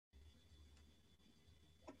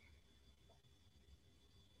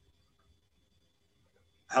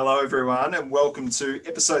Hello, everyone, and welcome to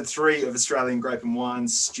episode 3 of Australian Grape and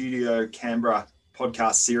Wine's Studio Canberra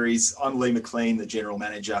podcast series. I'm Lee McLean, the General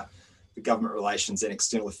Manager for Government Relations and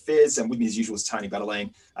External Affairs, and with me as usual is Tony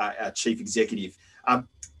Butterline, our Chief Executive.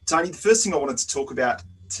 Tony, the first thing I wanted to talk about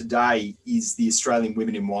today is the Australian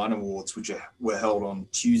Women in Wine Awards, which were held on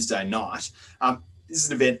Tuesday night. This is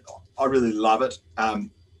an event, I really love it. I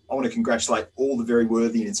want to congratulate all the very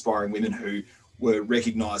worthy and inspiring women who were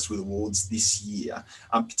recognised with awards this year,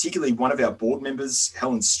 particularly one of our board members,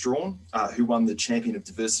 Helen Strawn, who won the Champion of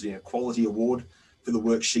Diversity and Equality Award for the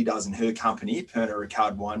work she does in her company, Pernod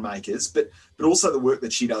Ricard Winemakers, but also the work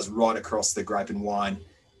that she does right across the grape and wine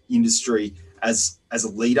industry as a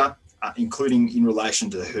leader, including in relation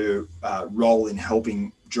to her role in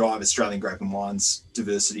helping drive Australian Grape and Wine's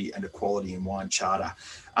Diversity and Equality in Wine Charter.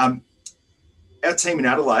 Our team in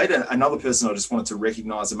Adelaide, another person I just wanted to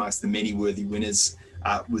recognise amongst the many worthy winners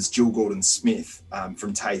was Jill Gordon-Smith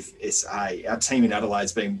from TAFE SA. Our team in Adelaide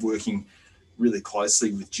has been working really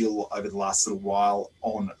closely with Jill over the last little while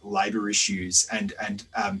on labour issues, and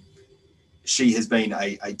she has been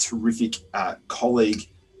a terrific colleague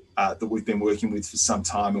that we've been working with for some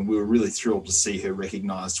time, and we were really thrilled to see her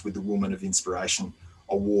recognised with the Woman of Inspiration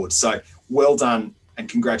Award. So well done and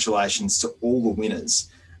congratulations to all the winners.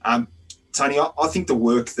 Tony, I think the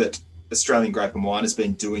work that Australian Grape and Wine has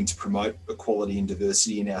been doing to promote equality and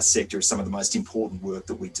diversity in our sector is some of the most important work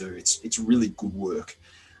that we do. It's really good work.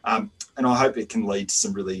 And I hope it can lead to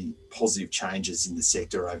some really positive changes in the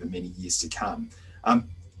sector over many years to come.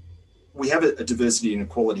 We have a diversity and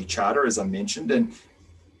equality charter, as I mentioned, and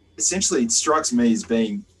essentially it strikes me as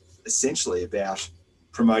being essentially about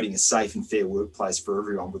promoting a safe and fair workplace for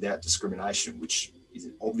everyone without discrimination, which is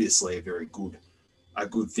obviously a very good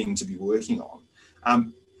thing to be working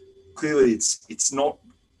on. Clearly, it's not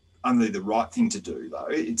only the right thing to do, though.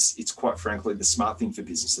 It's quite frankly the smart thing for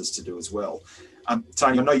businesses to do as well.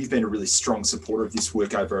 Tony, I know you've been a really strong supporter of this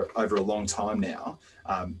work over a long time now,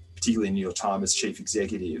 particularly in your time as Chief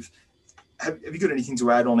Executive. Have you got anything to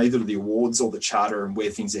add on either the awards or the charter and where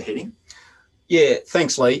things are heading? Yeah,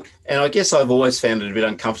 thanks, Lee. And I guess I've always found it a bit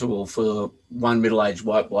uncomfortable for one middle-aged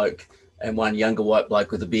white bloke and one younger white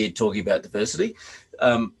bloke with a beard talking about diversity.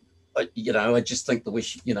 I just think that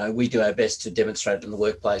we do our best to demonstrate it in the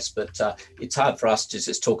workplace, but it's hard for us to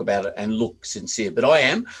just talk about it and look sincere. But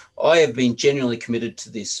I have been genuinely committed to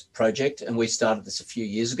this project, and we started this a few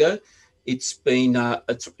years ago. It's been,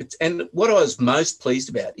 and what I was most pleased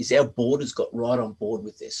about is our board has got right on board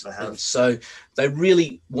with this. And so they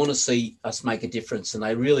really want to see us make a difference, and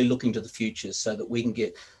they're really looking to the future so that we can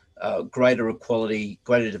get greater equality,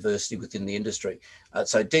 greater diversity within the industry.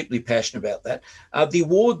 So deeply passionate about that. The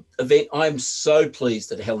award event, I'm so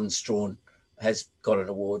pleased that Helen Strawn has got an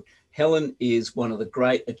award. Helen is one of the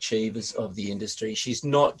great achievers of the industry. She's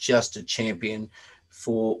not just a champion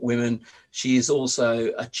for women, she is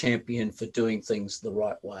also a champion for doing things the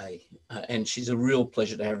right way. And she's a real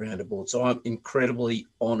pleasure to have around the board. So I'm incredibly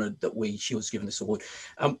honoured that she was given this award.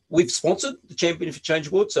 We've sponsored the Champion for Change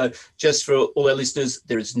Award. So just for all our listeners,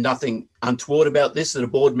 there is nothing untoward about this, that a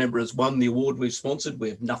board member has won the award we've sponsored.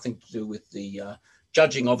 We have nothing to do with the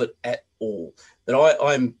judging of it at all. But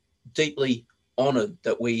I'm deeply honoured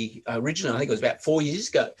that we originally, I think it was about 4 years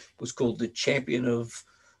ago, it was called the Champion of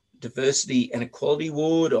Diversity and Equality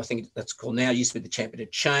Award. I think that's called now. It used to be the Champion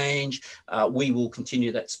of Change. We will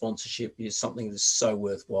continue that sponsorship. It is something that's so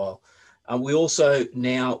worthwhile. We're also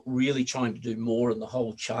now really trying to do more in the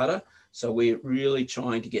whole charter. So we're really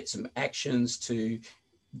trying to get some actions to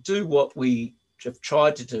do what we have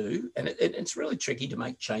tried to do. And it's really tricky to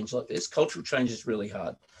make change like this. Cultural change is really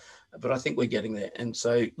hard, but I think we're getting there. And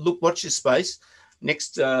so look, watch this space.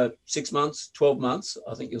 Next 6 months, 12 months,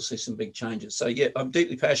 I think you'll see some big changes. So, yeah, I'm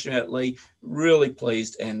deeply passionate about it, Lee, really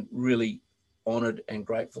pleased and really honoured and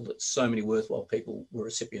grateful that so many worthwhile people were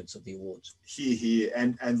recipients of the awards. Here.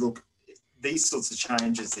 And look, these sorts of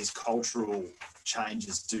changes, these cultural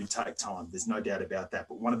changes do take time. There's no doubt about that.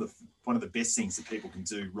 But one of the best things that people can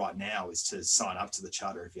do right now is to sign up to the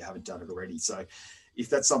charter if you haven't done it already. So if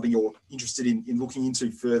that's something you're interested in looking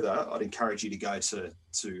into further, I'd encourage you to go to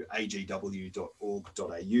agw.org.au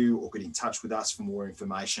or get in touch with us for more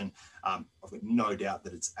information. I've got no doubt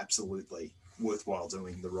that it's absolutely worthwhile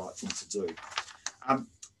doing the right thing to do.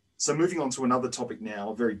 So moving on to another topic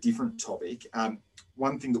now, a very different topic.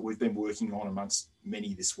 One thing that we've been working on amongst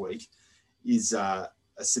many this week is a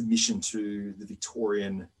submission to the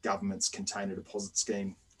Victorian Government's Container Deposit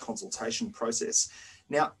Scheme consultation process.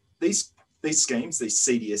 Now, these schemes, these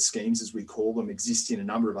CDS schemes, as we call them, exist in a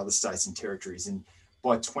number of other states and territories. And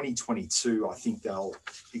by 2022, I think they'll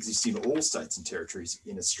exist in all states and territories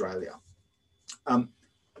in Australia.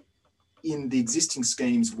 in the existing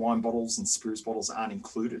schemes, wine bottles and spirits bottles aren't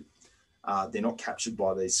included. They're not captured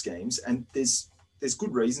by these schemes, and there's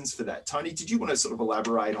good reasons for that. Tony, did you want to sort of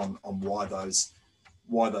elaborate on why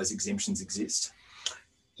those exemptions exist?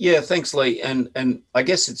 Yeah, thanks, Lee. And I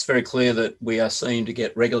guess it's very clear that we are seen to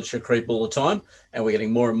get regulatory creep all the time, and we're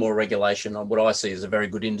getting more and more regulation on what I see as a very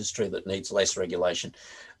good industry that needs less regulation.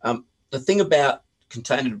 The thing about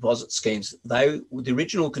container deposit schemes, the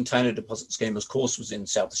original container deposit scheme, of course, was in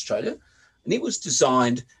South Australia, and it was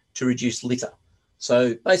designed to reduce litter.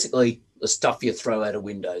 So basically, the stuff you throw out of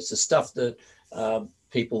windows, the stuff that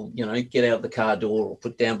people, get out of the car door or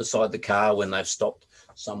put down beside the car when they've stopped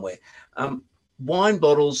somewhere. Wine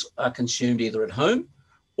bottles are consumed either at home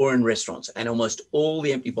or in restaurants, and almost all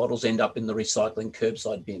the empty bottles end up in the recycling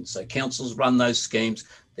curbside bins. So councils run those schemes.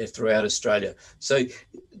 They're throughout Australia. So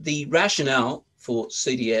the rationale for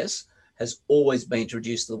CDS has always been to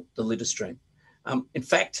reduce the litter stream. In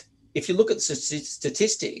fact, if you look at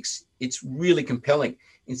statistics, it's really compelling.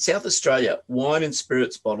 In South Australia, wine and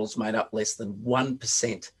spirits bottles made up less than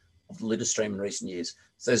 1% of the litter stream in recent years.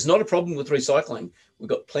 So there's not a problem with recycling. We've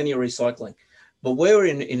got plenty of recycling. But where we're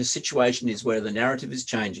in a situation is where the narrative is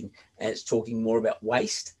changing, and it's talking more about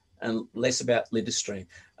waste and less about litter stream.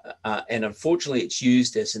 And unfortunately, it's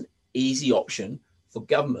used as an easy option for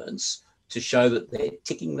governments to show that they're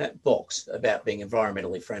ticking that box about being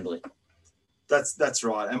environmentally friendly. That's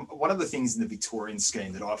right. And one of the things in the Victorian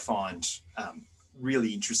scheme that I find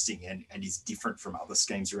really interesting and is different from other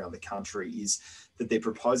schemes around the country is that they're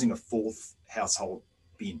proposing a fourth household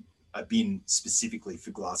bin, a bin specifically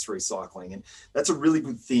for glass recycling. And that's a really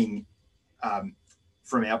good thing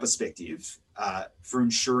from our perspective for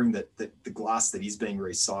ensuring that the glass that is being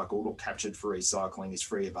recycled or captured for recycling is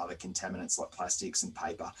free of other contaminants like plastics and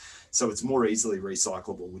paper. So it's more easily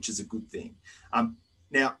recyclable, which is a good thing.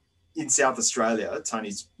 Now, in South Australia,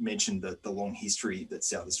 Tony's mentioned the long history that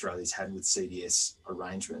South Australia's had with CDS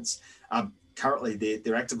arrangements. Currently,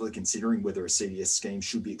 they're actively considering whether a CDS scheme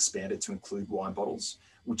should be expanded to include wine bottles,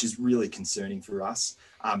 which is really concerning for us.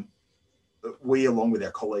 We, along with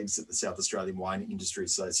our colleagues at the South Australian Wine Industry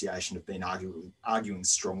Association, have been arguing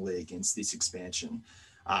strongly against this expansion,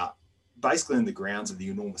 basically on the grounds of the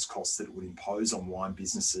enormous costs that it would impose on wine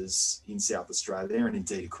businesses in South Australia and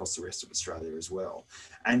indeed across the rest of Australia as well.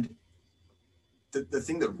 And the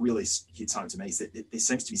thing that really hits home to me is that there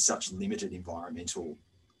seems to be such limited environmental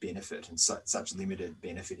benefit and such limited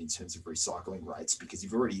benefit in terms of recycling rates, because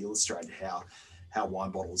you've already illustrated how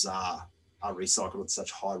wine bottles are recycled at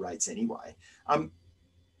such high rates anyway.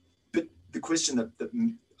 But the question that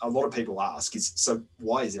a lot of people ask is, so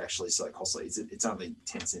why is it actually so costly? It's only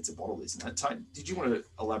 10 cents a bottle, isn't it? Tony, did you want to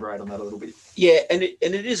elaborate on that a little bit? Yeah, and it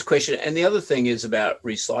is a question. And the other thing is about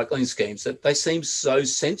recycling schemes, that they seem so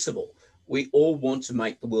sensible. We all want to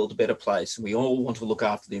make the world a better place, and we all want to look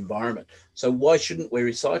after the environment. So why shouldn't we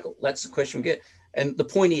recycle? That's the question we get. And the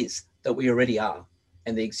point is that we already are,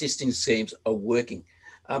 and the existing schemes are working.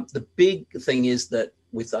 The big thing is that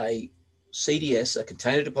with a CDS, a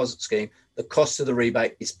container deposit scheme, the cost of the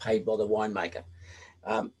rebate is paid by the winemaker.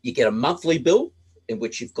 You get a monthly bill in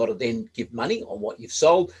which you've got to then give money on what you've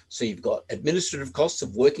sold. So you've got administrative costs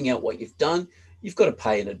of working out what you've done. You've got to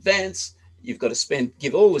pay in advance. You've got to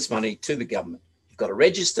give all this money to the government. You've got to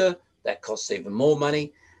register. That costs even more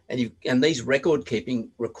money. And these record keeping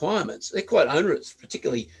requirements, they're quite onerous,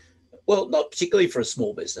 not particularly for a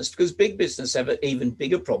small business, because big business have an even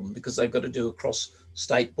bigger problem because they've got to do across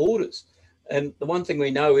state borders. And the one thing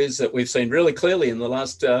we know is that we've seen really clearly in the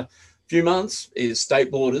last few months is state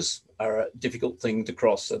borders are a difficult thing to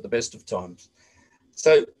cross at the best of times.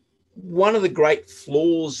 So one of the great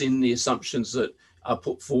flaws in the assumptions that are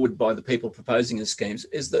put forward by the people proposing the schemes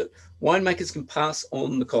is that winemakers can pass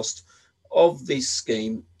on the cost of this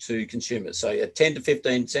scheme to consumers. So at 10 to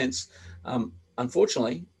 15 cents,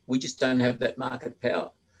 unfortunately, we just don't have that market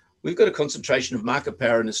power. We've got a concentration of market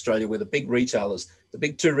power in Australia where the big retailers, the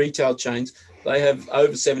big two retail chains, they have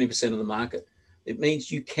over 70% of the market. It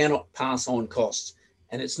means you cannot pass on costs.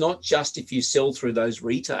 And it's not just if you sell through those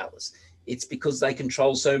retailers. It's because they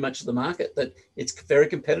control so much of the market that it's very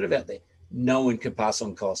competitive out there. No one can pass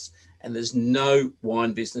on costs. And there's no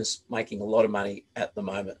wine business making a lot of money at the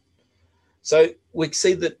moment. So we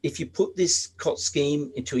see that if you put this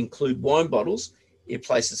scheme to include wine bottles, it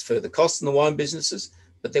places further costs in the wine businesses,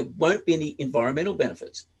 but there won't be any environmental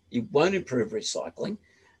benefits. It won't improve recycling,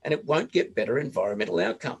 and it won't get better environmental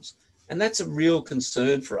outcomes. And that's a real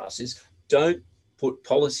concern for us, is don't put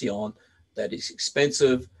policy on that is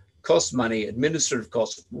expensive, costs money, administrative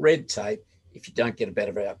costs, red tape. if you don't get a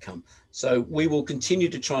better outcome. So we will continue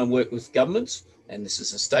to try and work with governments, and this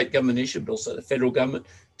is a state government issue, but also the federal government,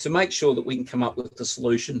 to make sure that we can come up with a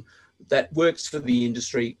solution that works for the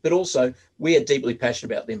industry, but also we are deeply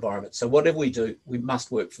passionate about the environment. So whatever we do, we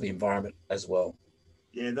must work for the environment as well.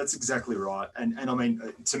 Yeah, that's exactly right. And I mean,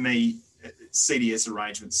 to me, CDS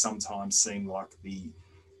arrangements sometimes seem like the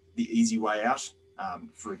easy way out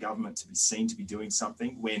for a government to be seen to be doing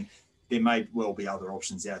something, when there may well be other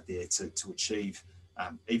options out there to achieve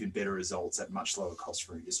even better results at much lower cost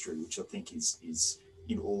for industry, which I think is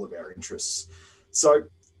in all of our interests. So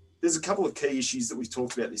there's a couple of key issues that we've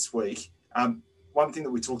talked about this week. One thing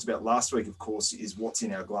that we talked about last week, of course, is what's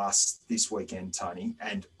in our glass this weekend, Tony.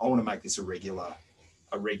 And I want to make this a regular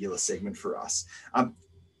segment for us.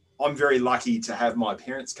 I'm very lucky to have my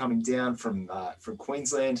parents coming down from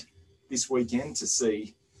Queensland this weekend to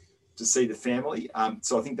see the family.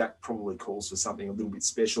 So I think that probably calls for something a little bit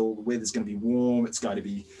special. The weather's going to be warm. It's going to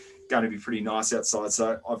be pretty nice outside.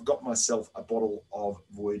 So I've got myself a bottle of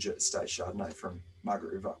Voyager Estate Chardonnay from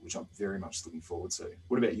Margaret River, which I'm very much looking forward to.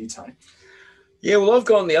 What about you, Tony? Yeah, well, I've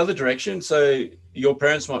gone the other direction. So your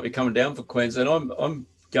parents might be coming down for Queensland. I'm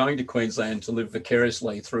going to Queensland to live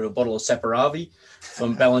vicariously through a bottle of Saperavi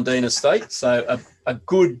from Ballandean Estate. So a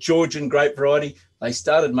good Georgian grape variety. They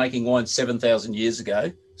started making wine 7,000 years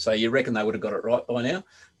ago. So you reckon they would have got it right by now?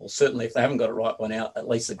 Well, certainly if they haven't got it right by now, at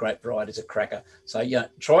least the grape variety is a cracker. So yeah,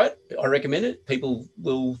 try it. I recommend it. People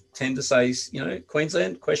will tend to say,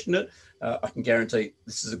 Queensland, question it. I can guarantee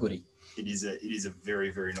this is a goodie. It is a very,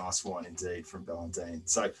 very nice wine indeed from Ballandean.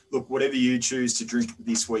 So look, whatever you choose to drink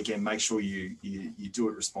this weekend, make sure you do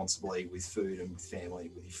it responsibly with food and with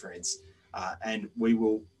family, with your friends. And we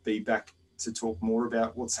will be back to talk more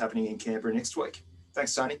about what's happening in Canberra next week.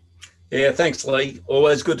 Thanks, Tony. Yeah, thanks, Lee.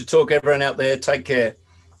 Always good to talk, everyone out there. Take care.